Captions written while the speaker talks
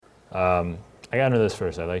I got into this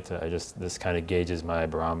first. This kind of gauges my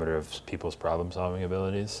barometer of people's problem-solving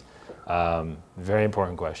abilities. Very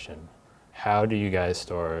important question. How do you guys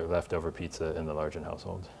store leftover pizza in the Largent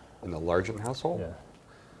household? In the Largent household? Yeah.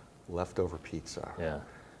 Leftover pizza. Yeah.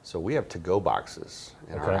 So we have to-go boxes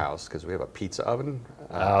in our house because we have a pizza oven.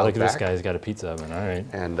 Look at this guy, he's got a pizza oven, all right.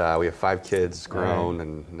 And we have 5 kids grown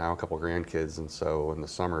and now a couple grandkids. And so in the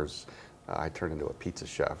summers, I turn into a pizza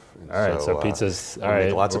chef. And all right, so pizzas, all right.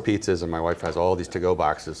 Make lots of pizzas, and my wife has all these to-go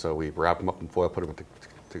boxes. So we wrap them up in foil, put them in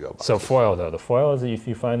to-go boxes. So foil, though. The foil, is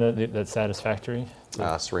you find that satisfactory?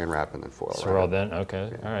 Saran wrap and then foil. Swirl then, okay.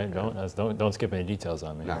 Yeah. All right, don't skip any details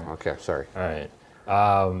on me. No, okay, sorry. All right.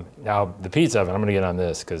 Now, the pizza oven, I'm going to get on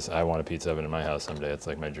this because I want a pizza oven in my house someday. It's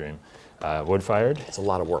like my dream. Wood-fired? It's a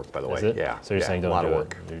lot of work, by the way. Is it? Yeah. So you're saying don't a lot do of it.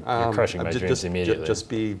 work. You're crushing my dreams immediately. Just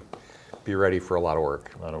be ready for a lot of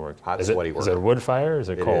work. A lot of work. Hot, sweaty work. Is it wood fire or is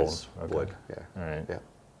it coal? It is wood, yeah. All right. Yeah.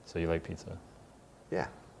 So you like pizza? Yeah.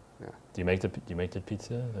 Do you make the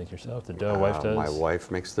pizza like yourself? The dough, wife does? My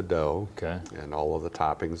wife makes the dough. Okay. And all of the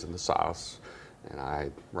toppings and the sauce, and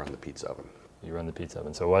I run the pizza oven. You run the pizza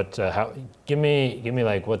oven. So what? Give me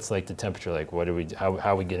like what's like the temperature like? How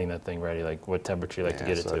are we getting that thing ready? Like what temperature you like to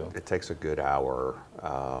get it to? It takes a good hour.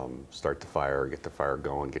 Start the fire, get the fire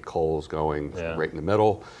going, get coals going right in the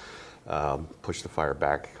middle. Push the fire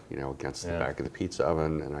back, against the back of the pizza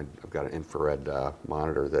oven, and I've got an infrared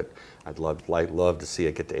monitor that I'd love to see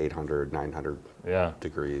it get to 800, 900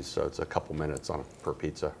 degrees. So it's a couple minutes per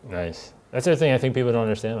pizza. Nice. That's the thing I think people don't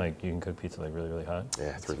understand. Like you can cook pizza like really, really hot.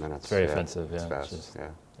 Yeah, 3 minutes. It's very offensive. It's yeah, fast.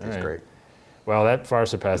 It's great. Well, that far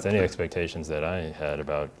surpassed any expectations that I had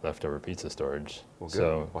about leftover pizza storage. Well,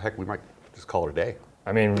 good. Well, heck, we might just call it a day.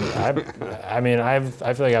 I mean, I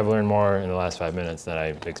feel like I've learned more in the last 5 minutes than I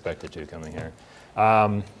expected to coming here.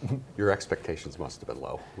 Your expectations must have been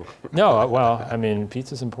low. No, well, I mean,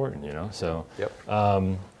 pizza's important, So. Yep.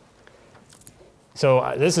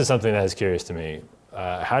 So this is something that is curious to me.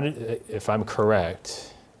 If I'm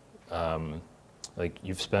correct, like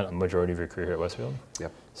you've spent a majority of your career here at Westfield?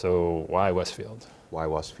 Yep. So why Westfield? Why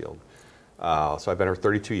Westfield? So I've been here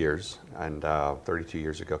 32 years, and 32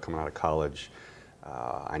 years ago, coming out of college,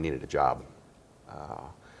 I needed a job,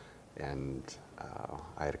 and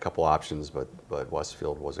I had a couple options, but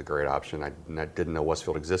Westfield was a great option. I didn't know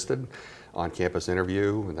Westfield existed. On-campus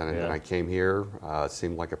interview, and then I came here. It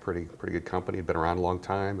seemed like a pretty good company. It'd been around a long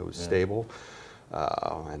time. It was stable,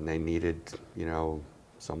 and they needed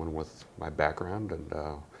someone with my background,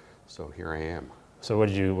 and so here I am. So what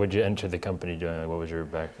did you enter the company doing? What was your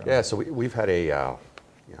background? Yeah, so we've had a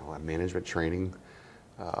management training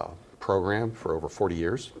program for over 40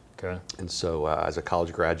 years. Okay. And so as a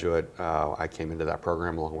college graduate, I came into that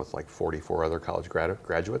program along with like 44 other college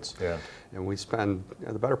graduates. Yeah. And we spend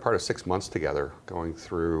the better part of 6 months together going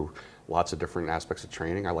through lots of different aspects of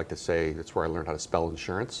training. I like to say it's where I learned how to spell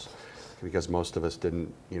insurance, because most of us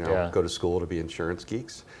didn't go to school to be insurance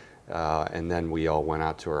geeks. And then we all went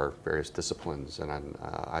out to our various disciplines. And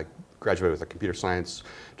I graduated with a computer science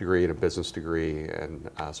degree and a business degree, and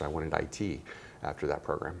so I went into IT after that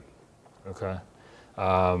program. Okay.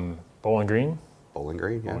 Bowling Green? Bowling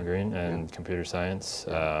Green, yeah. Bowling Green and computer science.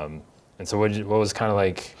 And so what was kind of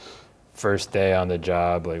like first day on the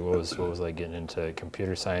job? Like what was like getting into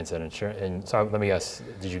computer science and insurance? And so let me guess,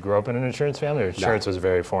 did you grow up in an insurance family, or insurance was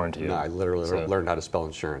very foreign to you? No, I literally learned how to spell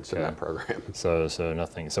insurance in that program. So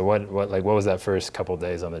nothing. So what was that first couple of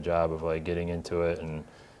days on the job of like getting into it and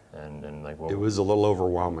like what? It was a little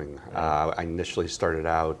overwhelming. I initially started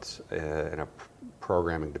out in a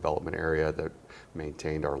programming development area that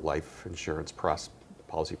maintained our life insurance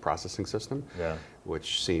policy processing system,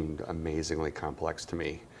 which seemed amazingly complex to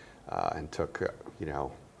me, and took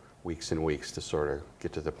weeks and weeks to sort of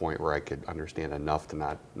get to the point where I could understand enough to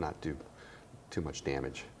not do too much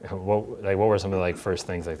damage. What were some of the first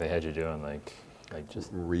things they had you doing like just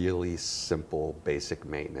really simple basic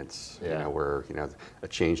maintenance, where a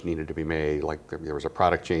change needed to be made, like there was a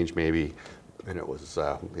product change maybe, and it was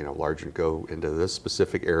large, and go into this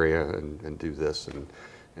specific area and do this, and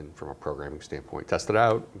from a programming standpoint, test it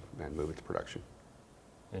out and move it to production.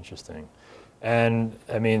 Interesting. And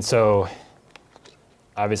I mean, so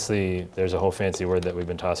obviously there's a whole fancy word that we've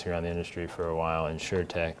been tossing around the industry for a while,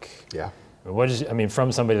 InsurTech. Yeah.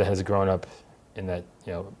 From somebody that has grown up in that,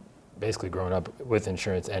 basically grown up with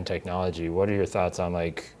insurance and technology, what are your thoughts on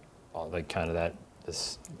kind of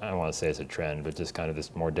this, I don't want to say it's a trend, but just kind of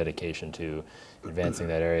this more dedication to advancing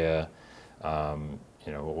that area?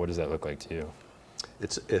 What does that look like to you?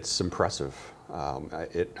 It's impressive. I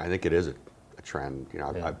think it is a trend.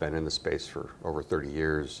 I've been in the space for over 30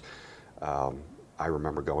 years. I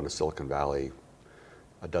remember going to Silicon Valley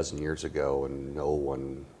a dozen years ago, and no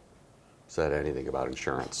one said anything about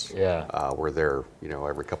insurance. Yeah. We're there,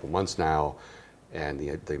 every couple months now, and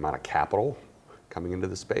the amount of capital coming into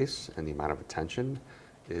the space and the amount of attention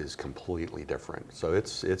is completely different. So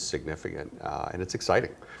it's significant, and it's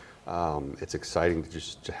exciting. It's exciting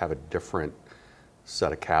to have a different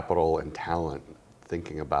set of capital and talent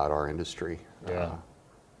thinking about our industry. Yeah.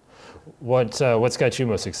 What's got you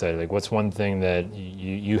most excited? Like, what's one thing that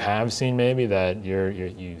you have seen maybe that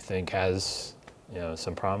you think has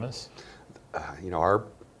some promise? Our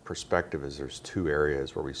perspective is there's two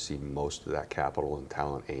areas where we see most of that capital and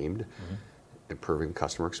talent aimed. Mm-hmm. Improving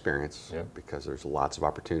customer experience, because there's lots of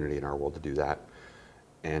opportunity in our world to do that,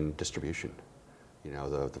 and distribution.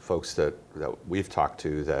 The folks that we've talked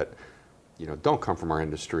to that don't come from our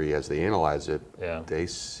industry, as they analyze it, they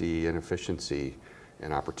see inefficiency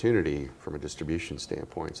and opportunity from a distribution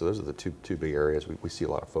standpoint. So those are the two big areas we see a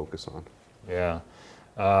lot of focus on. Yeah.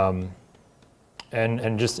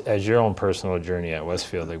 And just as your own personal journey at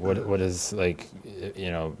Westfield, like what is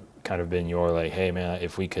kind of been your hey man,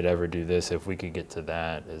 if we could ever do this, if we could get to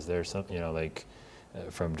that, is there something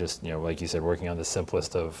from just like you said, working on the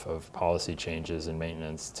simplest of policy changes and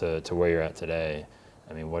maintenance to where you're at today?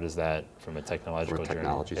 I mean, what is that from a technological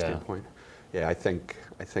technology standpoint? Yeah, I think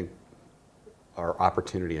our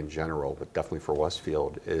opportunity in general, but definitely for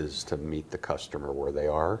Westfield, is to meet the customer where they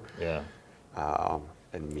are. Yeah.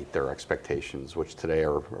 And meet their expectations, which today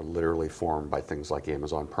are literally formed by things like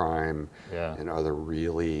Amazon Prime and other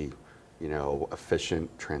really, efficient,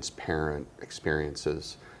 transparent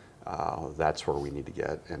experiences. That's where we need to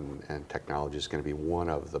get, and technology is going to be one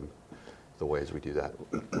of the ways we do that.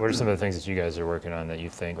 What are some of the things that you guys are working on that you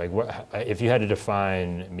think, if you had to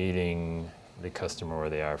define meeting the customer where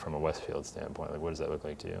they are from a Westfield standpoint, what does that look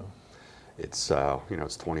like to you? It's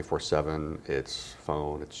it's 24/7. It's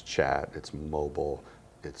phone. It's chat. It's mobile.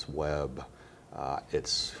 It's web.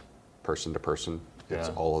 It's person to person. It's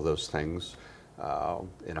all of those things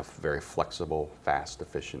in a very flexible, fast,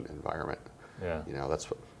 efficient environment. Yeah.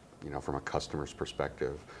 That's what from a customer's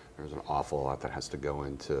perspective. There's an awful lot that has to go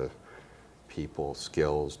into people,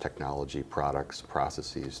 skills, technology, products,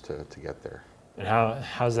 processes to get there. And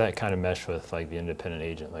how's that kind of mesh with the independent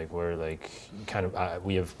agent? We're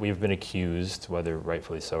we've been accused, whether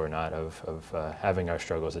rightfully so or not, of having our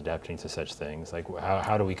struggles adapting to such things.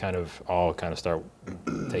 How do we all start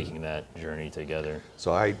taking that journey together?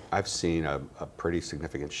 So I've seen a pretty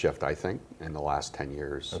significant shift, I think, in the last 10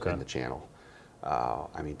 years in the channel.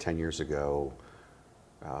 10 years ago,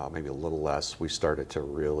 maybe a little less, we started to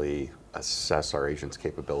really assess our agents'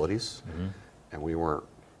 capabilities, and we weren't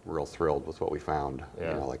real thrilled with what we found.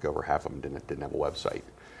 Over half of them didn't have a website.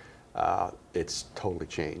 It's totally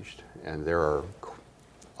changed, and there are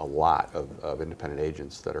a lot of independent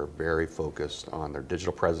agents that are very focused on their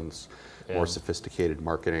digital presence, more sophisticated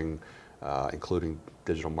marketing, including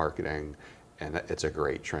digital marketing, and it's a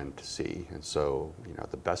great trend to see. And so,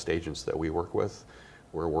 the best agents that we work with,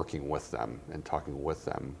 we're working with them and talking with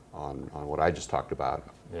them on what I just talked about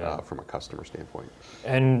from a customer standpoint.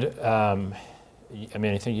 And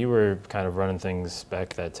I think you were kind of running things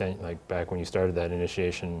back back when you started that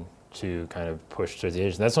initiation to kind of push towards the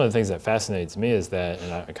agent. That's one of the things that fascinates me is that,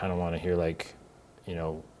 and I kind of want to hear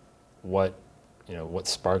what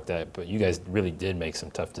sparked that. But you guys really did make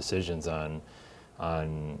some tough decisions on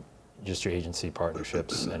just your agency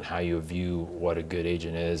partnerships and how you view what a good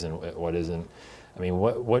agent is and what isn't. I mean,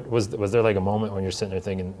 what was there a moment when you're sitting there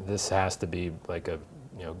thinking this has to be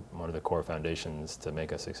one of the core foundations to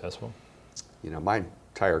make us successful? My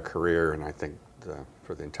entire career, and I think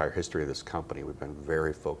for the entire history of this company, we've been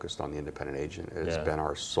very focused on the independent agent. It has been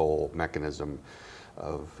our sole mechanism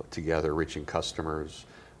of together reaching customers,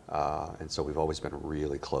 and so we've always been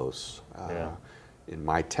really close. In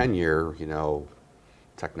my tenure,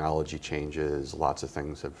 technology changes, lots of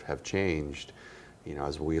things have changed.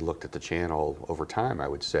 As we looked at the channel over time, I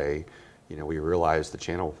would say, we realized the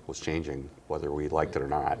channel was changing, whether we liked it or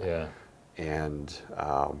not. And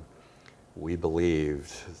we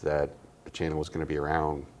believed that the channel was going to be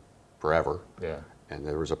around forever, and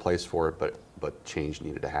there was a place for it, but change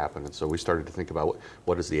needed to happen. And so we started to think about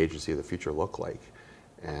what does the agency of the future look like,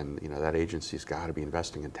 and that agency's got to be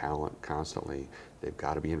investing in talent constantly. They've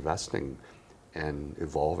got to be investing and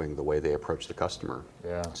evolving the way they approach the customer.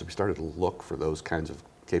 So we started to look for those kinds of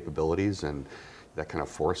capabilities and that kind of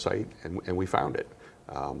foresight, and we found it.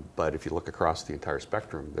 But if you look across the entire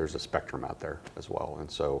spectrum, there's a spectrum out there as well. And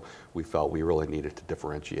so we felt we really needed to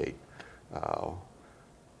differentiate,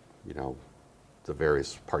 the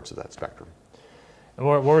various parts of that spectrum. And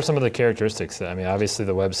what were some of the characteristics? I mean, obviously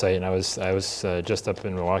the website, and I was just up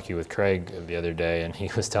in Milwaukee with Craig the other day, and he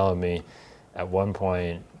was telling me at one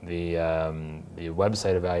point the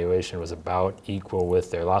website evaluation was about equal with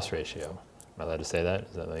their loss ratio. Am I allowed to say that?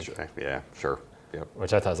 Is that like? Sure. Yeah, sure. Yep.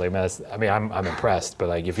 Which I thought was like, man, I'm impressed, but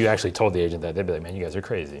like if you actually told the agent that, they'd be like, man, you guys are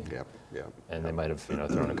crazy. Yep. Yep. And they might have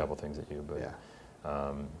thrown a couple things at you, but. Yeah.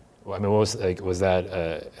 Well, I mean, was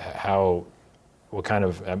that how? What kind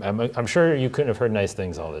of? I'm sure you couldn't have heard nice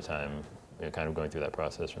things all the time. Kind of going through that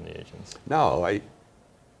process from the agents. No,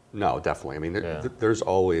 definitely. I mean, there's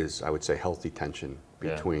always, I would say, healthy tension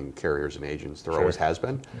between carriers and agents. There always has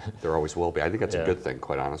been. There always will be. I think that's a good thing,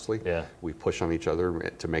 quite honestly. Yeah. We push on each other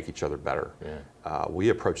to make each other better. Yeah. We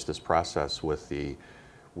approach this process with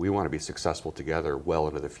we want to be successful together well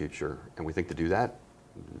into the future, and we think to do that,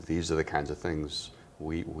 these are the kinds of things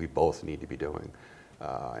we both need to be doing.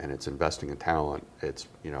 And it's investing in talent. It's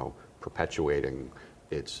perpetuating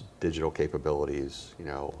its digital capabilities.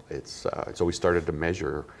 So we started to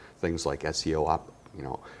measure things like SEO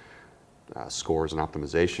scores and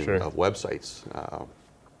optimization of websites.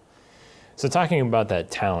 So talking about that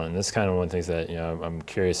talent, this is kind of one of the things that I'm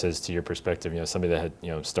curious as to your perspective. Somebody that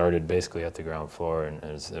had started basically at the ground floor and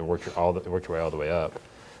has worked your way all the way up.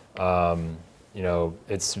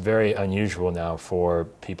 It's very unusual now for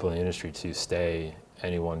people in the industry to stay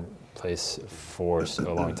any one place for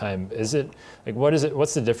a long time. Is it like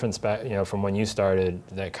what's the difference back from when you started,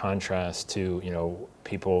 that contrast to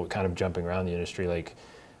people kind of jumping around the industry, like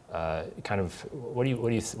what do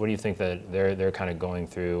you think that they're kind of going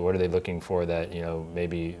through? What are they looking for that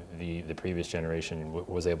maybe the previous generation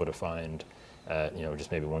was able to find at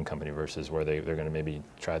just maybe one company versus where they're going to maybe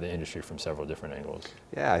try the industry from several different angles?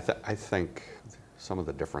 Yeah, I think some of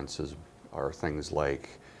the differences are things like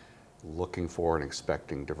looking for and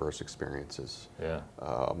expecting diverse experiences. Yeah.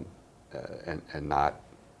 And not,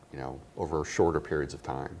 over shorter periods of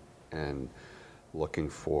time, and looking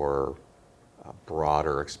for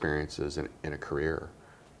broader experiences in a career,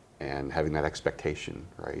 and having that expectation,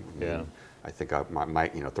 right? I think my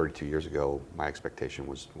 32 years ago, my expectation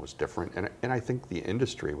was different, and I think the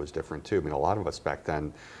industry was different too. I mean, a lot of us back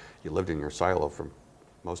then, you lived in your silo for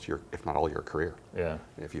most of your, if not all your career. Yeah.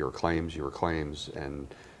 If you were claims, and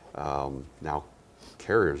now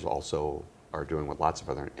carriers also are doing what lots of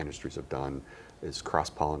other industries have done, is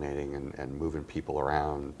cross-pollinating and moving people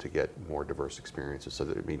around to get more diverse experiences. So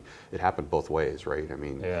that, it happened both ways, right?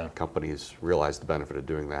 Companies realize the benefit of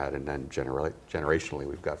doing that, and then generationally,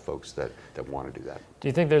 we've got folks that want to do that. Do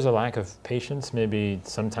you think there's a lack of patience, maybe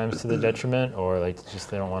sometimes to the detriment, or like just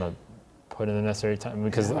they don't want to put in the necessary time?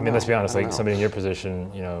 Because let's be honest, like somebody in your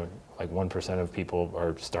position, like 1% of people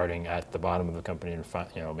are starting at the bottom of the company and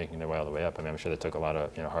making their way all the way up. I'm sure that took a lot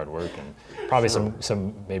of hard work and probably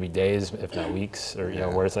some maybe days, if not weeks, or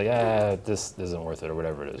where it's like, this isn't worth it, or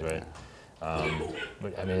whatever it is, right? But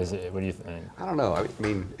what do you think? I don't know.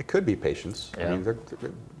 It could be patience.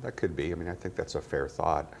 That could be. I think that's a fair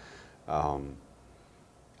thought.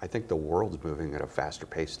 I think the world's moving at a faster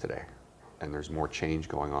pace today, and there's more change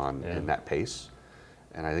going on in that pace.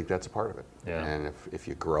 And I think that's a part of it. Yeah. And if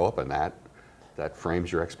you grow up in that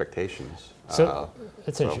frames your expectations. So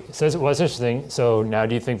it's interesting. So it's interesting. So now,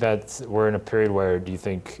 do you think that we're in a period where, do you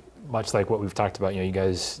think, much like what we've talked about, you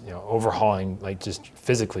guys, overhauling, like just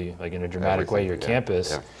physically, like in a dramatic way, your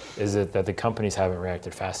campus, is it that the companies haven't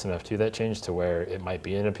reacted fast enough to that change to where it might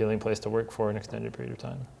be an appealing place to work for an extended period of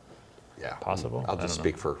time? Yeah. Possible? I'll just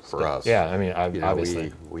speak for us. Yeah,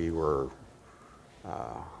 obviously. We were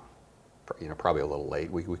probably a little late.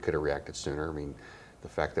 We could have reacted sooner. The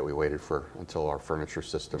fact that we waited until our furniture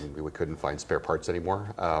system, we couldn't find spare parts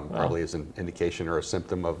anymore, probably is an indication or a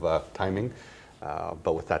symptom of timing.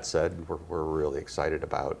 But with that said, we're really excited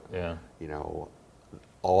about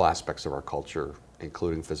all aspects of our culture,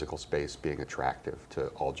 including physical space, being attractive to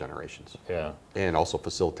all generations. Yeah. And also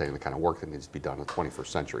facilitating the kind of work that needs to be done in the 21st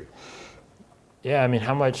century. Yeah,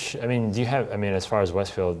 how much, do you have, as far as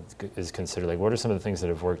Westfield is considered, like what are some of the things that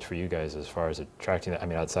have worked for you guys as far as attracting that,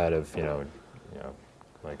 outside of,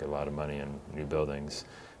 like a lot of money and new buildings?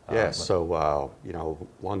 So,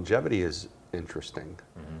 longevity is interesting.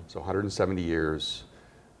 Mm-hmm. So 170 years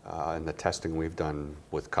in the testing we've done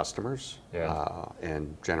with customers,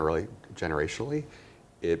 and generationally,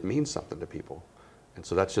 it means something to people. And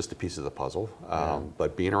so that's just a piece of the puzzle.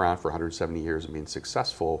 But being around for 170 years and being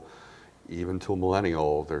successful, even to a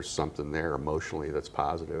millennial, there's something there emotionally that's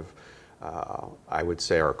positive. I would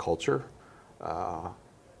say our culture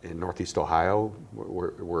in Northeast Ohio,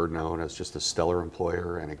 we're known as just a stellar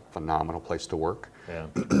employer and a phenomenal place to work. Yeah.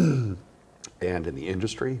 And in the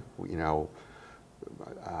industry,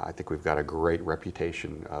 I think we've got a great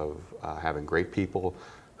reputation of having great people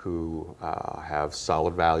who have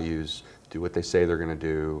solid values, do what they say they're going to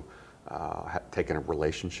do, taking a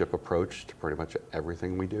relationship approach to pretty much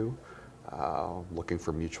everything we do, looking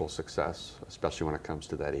for mutual success, especially when it comes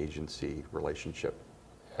to that agency relationship.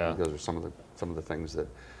 Yeah. Those are some of the things that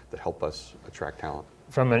help us attract talent.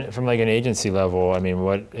 From like an agency level, I mean,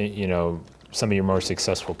 what, some of your more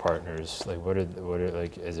successful partners, like what are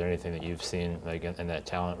like, is there anything that you've seen like in that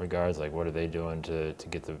talent regards? Like what are they doing to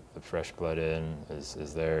get the fresh blood in?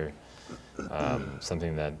 Is there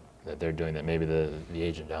something that they're doing that maybe the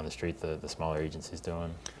agent down the street, the smaller agency's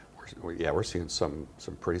doing? We're seeing some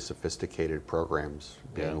pretty sophisticated programs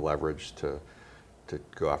being leveraged to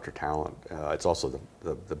go after talent. It's also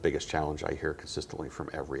the biggest challenge I hear consistently from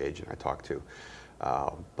every agent I talk to.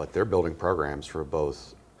 But they're building programs for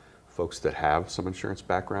both folks that have some insurance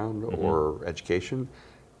background or education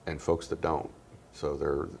and folks that don't.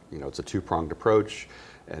 So it's a two-pronged approach.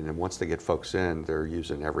 And then once they get folks in, they're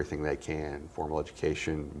using everything they can, formal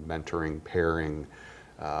education, mentoring, pairing,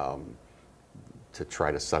 to try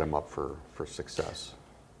to set them up for success.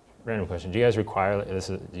 Random question. Do you guys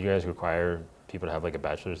require people to have like a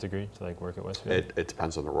bachelor's degree to like work at Westfield? It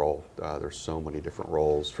depends on the role. There's so many different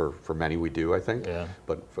roles. For many we do, I think,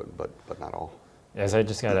 but not all. Yes, I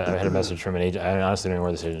had a message from an agent. I honestly don't know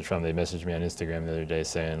where this agent's from. They messaged me on Instagram the other day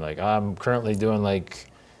saying like, I'm currently doing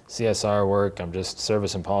like CSR work. I'm just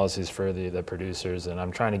servicing policies for the producers, and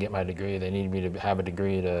I'm trying to get my degree. They need me to have a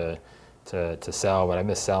degree to sell, but I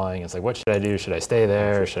miss selling. It's like, what should I do? Should I stay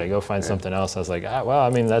there? Or should I go find something else? I was like, well, I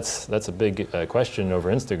mean, that's a big question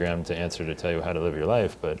over Instagram to answer, to tell you how to live your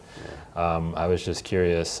life. But I was just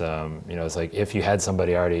curious. It's like if you had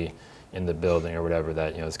somebody already in the building or whatever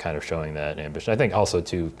that is kind of showing that ambition. I think also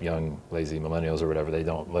too, young lazy millennials or whatever, they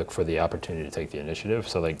don't look for the opportunity to take the initiative.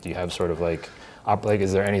 So like, do you have sort of like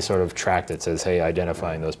is there any sort of track that says, hey,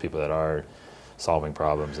 identifying those people that are solving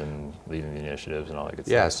problems and leading the initiatives and all that good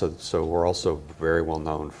stuff? Yeah, so we're also very well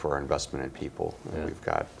known for our investment in people. And we've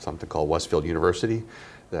got something called Westfield University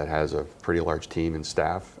that has a pretty large team and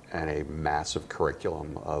staff and a massive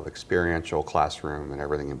curriculum of experiential classroom and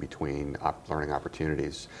everything in between learning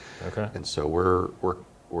opportunities. Okay. And so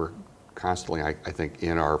we're constantly, I think,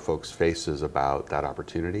 in our folks' faces about that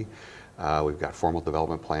opportunity. We've got formal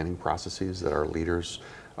development planning processes that our leaders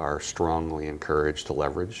are strongly encouraged to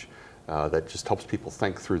leverage. That just helps people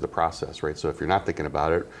think through the process, right? So if you're not thinking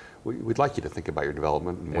about it, we'd like you to think about your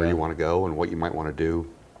development and where you want to go and what you might want to do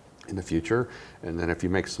in the future. And then if you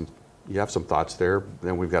have some thoughts there,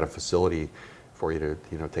 then we've got a facility for you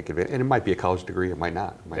to take advantage. And it might be a college degree, it might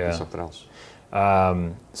not. It might be something else.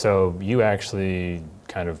 So you actually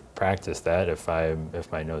kind of practiced that, if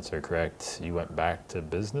my notes are correct. You went back to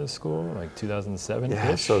business school, like 2007?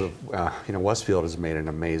 Yeah, so Westfield has made an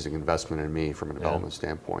amazing investment in me from a development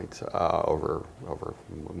standpoint over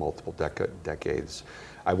multiple decades.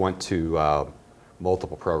 I went to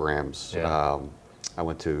multiple programs. I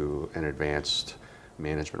went to an advanced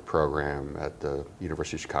management program at the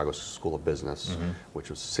University of Chicago School of Business, which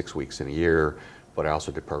was 6 weeks in a year, but I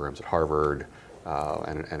also did programs at Harvard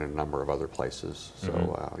and a number of other places.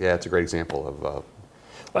 So it's a great example of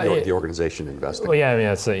the organization investing. Well, yeah, I mean,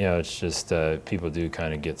 it's just people do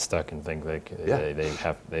kind of get stuck and think like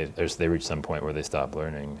they reach some point where they stop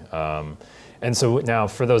learning. And so now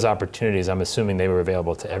for those opportunities, I'm assuming they were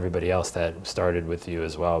available to everybody else that started with you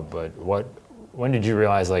as well. But when did you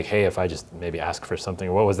realize like, hey, if I just maybe ask for something,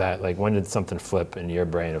 or what was that like? When did something flip in your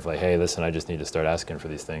brain of like, hey, listen, I just need to start asking for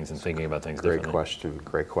these things and thinking about things differently?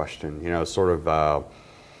 Great question.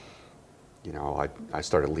 I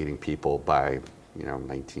started leading people by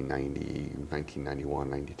 1990, 1991,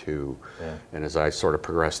 92. And as I sort of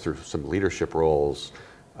progressed through some leadership roles,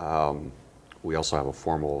 we also have a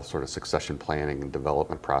formal sort of succession planning and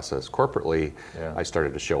development process corporately. I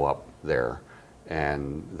started to show up there.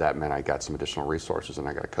 And that meant I got some additional resources and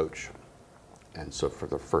I got a coach. And so for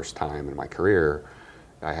the first time in my career,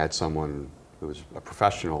 I had someone who was a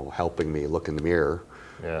professional helping me look in the mirror,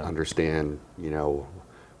 understand,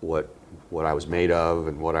 what I was made of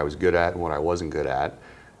and what I was good at and what I wasn't good at,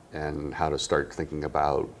 and how to start thinking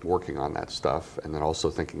about working on that stuff. And then also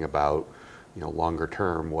thinking about, longer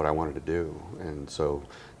term, what I wanted to do. And so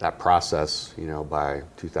that process, by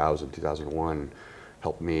 2000, 2001,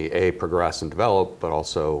 helped me, progress and develop, but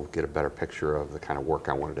also get a better picture of the kind of work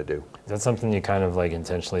I wanted to do. Is that something you kind of like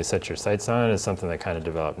intentionally set your sights on? Is something that kind of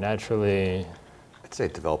developed naturally? I'd say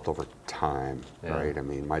it developed over time, right? I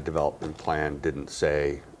mean, my development plan didn't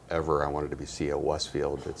say ever I wanted to be CEO of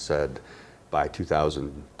Westfield. It said by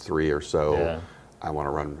 2003 or so, I want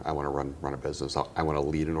to run a business. I want to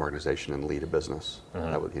lead an organization and lead a business.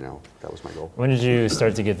 That was my goal. When did you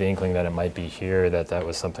start to get the inkling that it might be here, that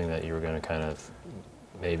was something that you were going to kind of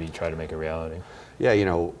maybe try to make a reality? Yeah,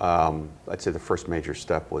 I'd say the first major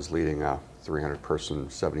step was leading a 300-person,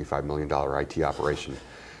 $75 million IT operation,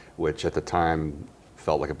 which at the time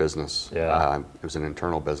felt like a business. Yeah. It was an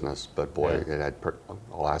internal business, but boy, it had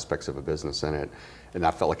all aspects of a business in it, and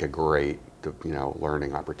that felt like a great,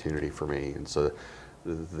 learning opportunity for me. And so,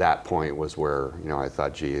 that point was where I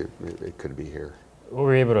thought, gee, it could be here. What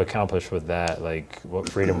were you able to accomplish with that? Like, what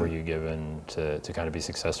freedom were you given to kind of be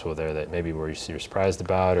successful there that maybe you're surprised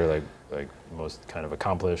about, or like most kind of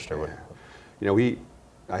accomplished, or what?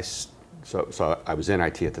 So I was in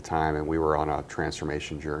IT at the time, and we were on a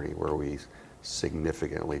transformation journey where we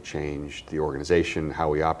significantly changed the organization, how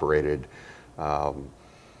we operated,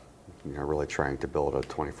 really trying to build a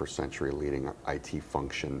 21st century leading IT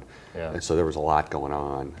function. Yeah. And so there was a lot going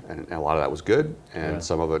on, and a lot of that was good, and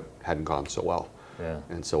some of it hadn't gone so well. Yeah.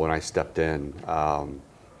 And so when I stepped in,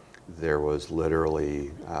 there was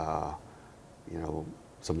literally,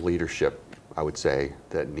 some leadership, I would say,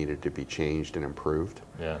 that needed to be changed and improved.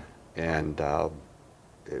 Yeah. And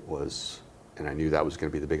and I knew that was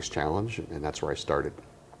going to be the biggest challenge, and that's where I started.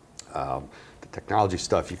 The technology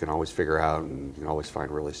stuff you can always figure out, and you can always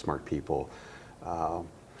find really smart people.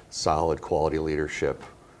 Solid quality leadership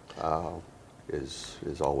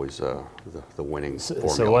is always the winning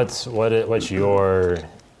formula. So what's your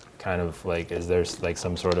kind of like? Is there like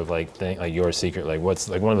some sort of like thing, like your secret? Like what's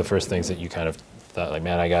like one of the first things that you kind of thought, like,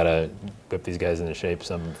 man, I gotta whip these guys into shape,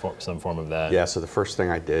 some form of that? Yeah. So the first thing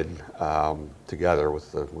I did together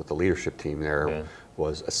with the leadership team there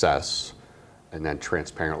was assess and then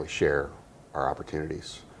transparently share our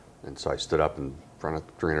opportunities. And so I stood up in front of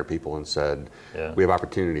 300 people and said, we have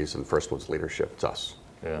opportunities, and the first one's leadership. It's us.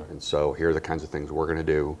 Yeah. And so here are the kinds of things we're going to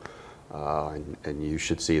do, and you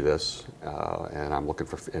should see this, and I'm looking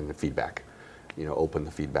for the feedback. Open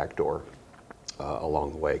the feedback door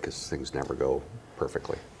along the way, because things never go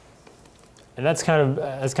perfectly. And that's kind of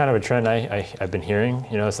a trend I've been hearing.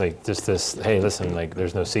 It's like just this. Hey, listen, like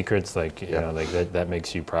there's no secrets. Like like that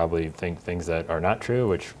makes you probably think things that are not true,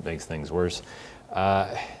 which makes things worse.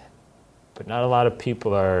 But not a lot of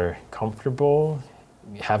people are comfortable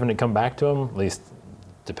having it come back to them. At least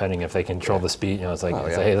depending if they control the speed. It's like,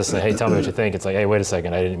 like, hey, listen, hey, tell me what you think. It's like, hey, wait a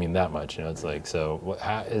second, I didn't mean that much. It's like, so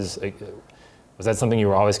was that something you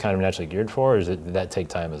were always kind of naturally geared for, or did that take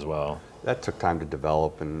time as well? That took time to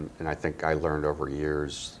develop, and I think I learned over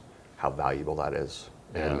years how valuable that is.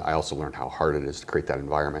 Yeah. And I also learned how hard it is to create that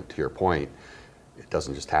environment. To your point, it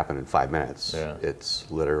doesn't just happen in 5 minutes. Yeah. It's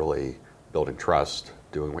literally building trust,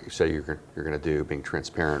 doing what you say you're going to do, being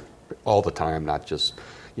transparent all the time, not just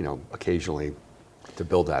occasionally, to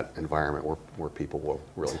build that environment where people will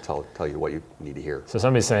really tell you what you need to hear. So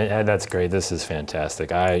somebody's saying, hey, that's great, this is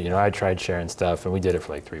fantastic. I tried sharing stuff, and we did it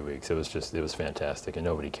for like 3 weeks. It was fantastic, and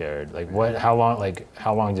nobody cared. Like how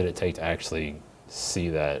long did it take to actually see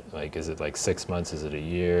that? Like, is it like 6 months? Is it a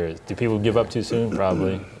year? Do people give up too soon?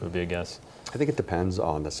 Probably, would be a guess. I think it depends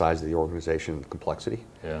on the size of the organization and complexity.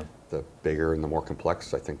 Yeah. The bigger and the more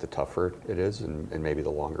complex, I think the tougher it is, and maybe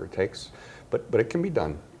the longer it takes. But it can be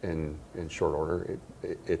done in short order.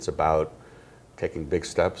 It's about taking big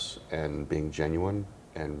steps and being genuine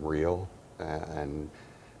and real, and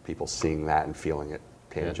people seeing that and feeling it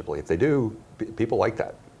tangibly. If they do, people like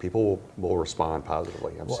that. People will respond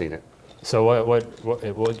positively. I've seen it. So what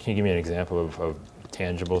can you give me an example of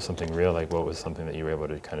tangible, something real? Like what was something that you were able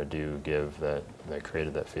to kind of give that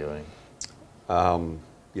created that feeling?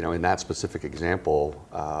 In that specific example,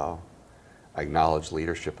 I acknowledged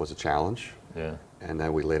leadership was a challenge. Yeah. And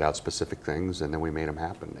then we laid out specific things, and then we made them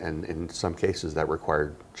happen. And in some cases, that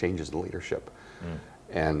required changes in leadership.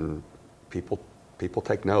 And people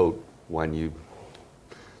take note when you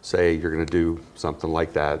say you're going to do something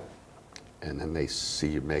like that, and then they see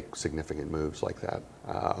you make significant moves like that.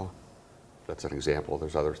 That's an example.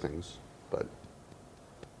 There's other things, but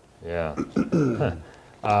yeah.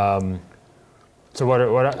 So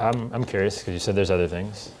what I'm curious, because you said there's other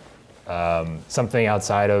things. Something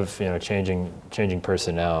outside of changing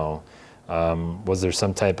personnel. Was there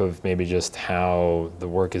some type of maybe just how the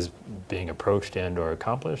work is being approached and or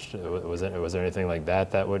accomplished? Was there anything like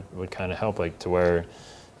that would kind of help, like to where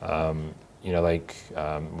we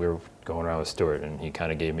were going around with Stuart, and he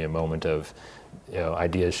kind of gave me a moment of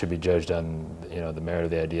ideas should be judged on the merit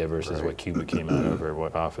of the idea versus what cube it came out of or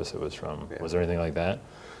what office it was from. Yeah. Was there anything like that?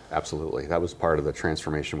 Absolutely. That was part of the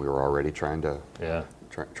transformation we were already trying to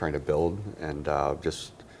build, and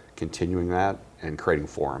just continuing that and creating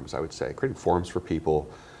forums, I would say. Creating forums for people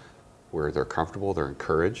where they're comfortable, they're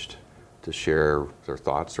encouraged to share their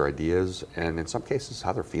thoughts or ideas, and in some cases,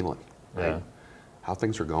 how they're feeling, right? Yeah. How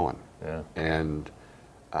things are going. Yeah. And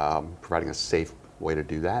providing a safe way to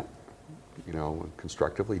do that,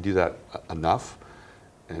 constructively, do that enough,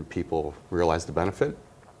 and people realize the benefit,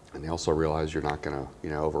 and they also realize you're not going to,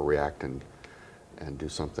 overreact and do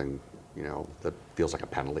something, that feels like a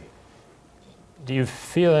penalty. Do you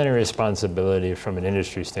feel any responsibility from an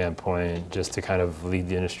industry standpoint just to kind of lead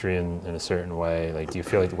the industry in a certain way? Like, do you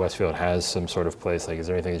feel like Westfield has some sort of place? Like, is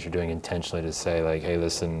there anything that you're doing intentionally to say, like, hey,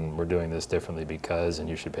 listen, we're doing this differently because, and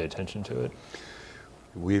you should pay attention to it?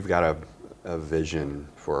 We've got a vision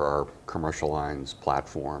for our commercial lines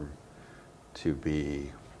platform to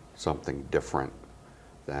be something different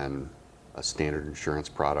than a standard insurance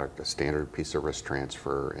product, a standard piece of risk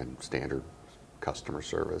transfer, and standard customer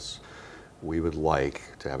service. We would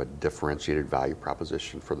like to have a differentiated value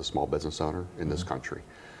proposition for the small business owner in this country.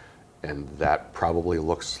 And that probably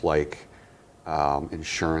looks like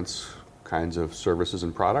insurance kinds of services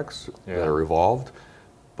and products that are evolved,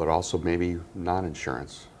 but also maybe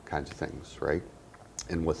non-insurance kinds of things, right?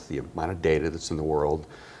 And with the amount of data that's in the world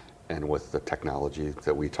and with the technology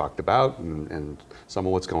that we talked about and some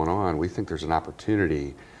of what's going on, we think there's an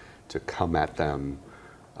opportunity to come at them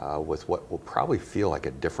with what will probably feel like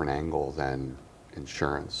a different angle than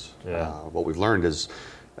insurance. Yeah. What we've learned is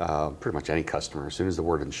pretty much any customer, as soon as the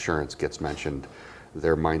word insurance gets mentioned,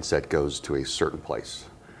 their mindset goes to a certain place.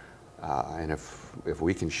 And if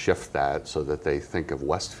we can shift that so that they think of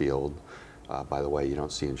Westfield, by the way, you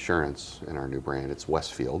don't see insurance in our new brand, it's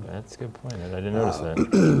Westfield. That's a good point. I didn't notice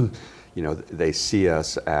that. They see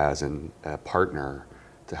us as a partner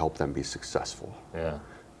to help them be successful. Yeah.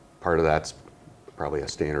 Part of that's probably a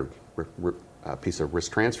standard piece of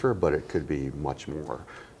risk transfer, but it could be much more.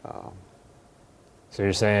 So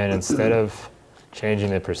you're saying instead of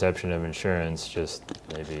changing the perception of insurance, just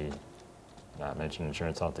maybe not mention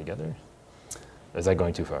insurance altogether? Is that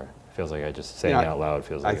going too far? It feels like I just saying it out loud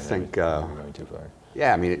feels like I'm going too far.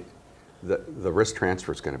 Yeah, I mean, the risk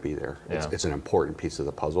transfer is going to be there. Yeah. It's an important piece of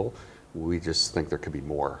the puzzle. We just think there could be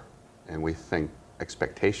more, and we think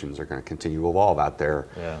expectations are going to continue to evolve out there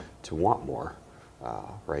to want more.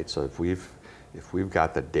 Right, so if we've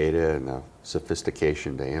got the data and the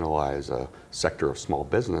sophistication to analyze a sector of small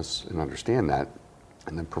business and understand that,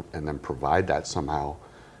 and then provide that somehow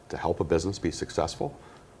to help a business be successful,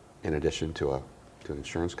 in addition to an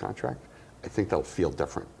insurance contract, I think that'll feel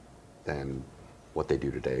different than what they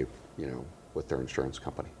do today, with their insurance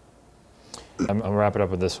company. I'm gonna wrap it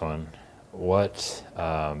up with this one. What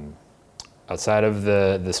outside of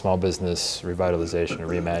the small business revitalization or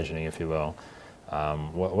reimagining, if you will?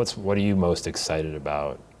 What are you most excited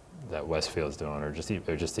about that Westfield's doing, or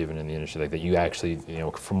just even in the industry, like that you actually,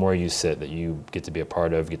 from where you sit, that you get to be a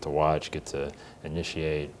part of, get to watch, get to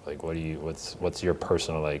initiate? Like, what's your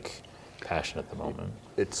personal passion at the moment?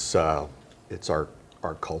 It's our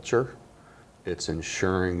culture. It's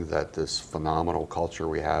ensuring that this phenomenal culture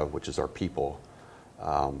we have, which is our people,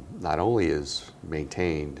 not only is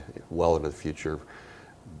maintained well into the future,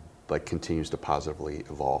 but continues to positively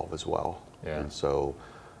evolve as well. Yeah. And so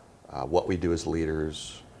what we do as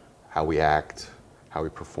leaders, how we act, how we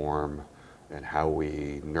perform, and how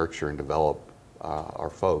we nurture and develop our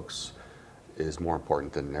folks is more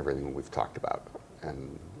important than everything we've talked about.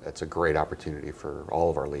 And it's a great opportunity for all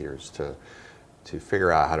of our leaders to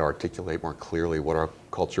figure out how to articulate more clearly what our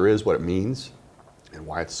culture is, what it means, and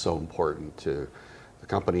why it's so important to the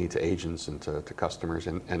company, to agents, and to customers,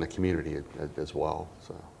 and the community as well.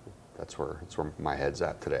 So that's where my head's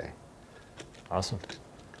at today. Awesome.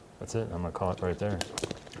 That's it. I'm going to call it right there.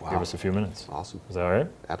 Wow. Give us a few minutes. Awesome. Is that all right?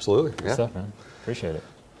 Absolutely. Good stuff, man. Appreciate it.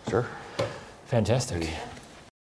 Sure. Fantastic.